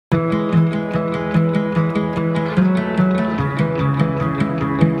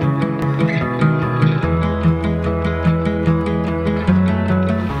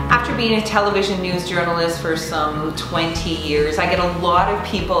television news journalist for some 20 years. I get a lot of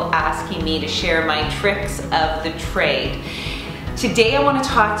people asking me to share my tricks of the trade. Today I want to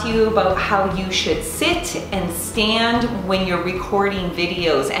talk to you about how you should sit and stand when you're recording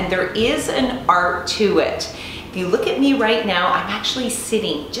videos, and there is an art to it. If you look at me right now, I'm actually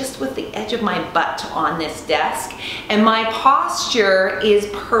sitting just with the edge of my butt on this desk, and my posture is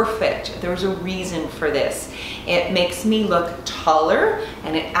perfect. There's a reason for this. It makes me look taller,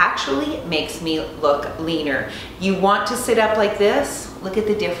 and it actually makes me look leaner. You want to sit up like this? Look at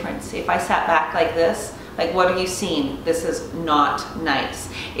the difference. If I sat back like this, like what are you seeing? This is not nice.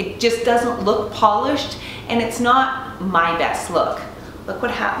 It just doesn't look polished, and it's not my best look. Look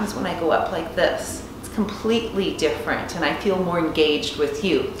what happens when I go up like this. Completely different, and I feel more engaged with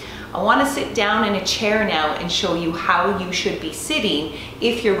you. I want to sit down in a chair now and show you how you should be sitting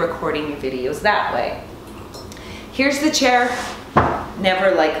if you're recording your videos that way. Here's the chair,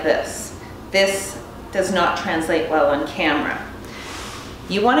 never like this. This does not translate well on camera.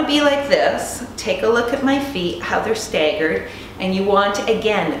 You want to be like this. Take a look at my feet, how they're staggered, and you want,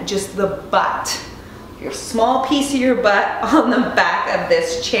 again, just the butt, your small piece of your butt on the back of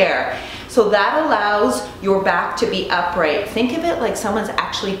this chair. So that allows your back to be upright. Think of it like someone's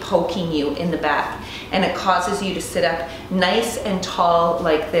actually poking you in the back, and it causes you to sit up nice and tall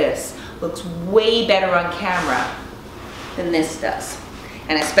like this. Looks way better on camera than this does.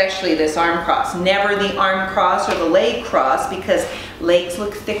 And especially this arm cross. Never the arm cross or the leg cross, because legs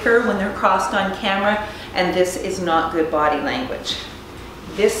look thicker when they're crossed on camera, and this is not good body language.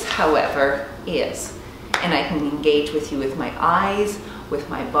 This, however, is. And I can engage with you with my eyes, with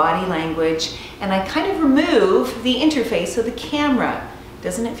my body language, and I kind of remove the interface of the camera.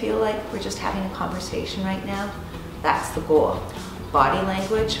 Doesn't it feel like we're just having a conversation right now? That's the goal. Body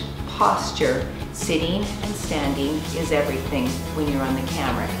language, posture, sitting and standing is everything when you're on the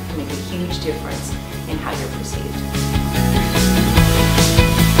camera. It can make a huge difference in how you're perceived.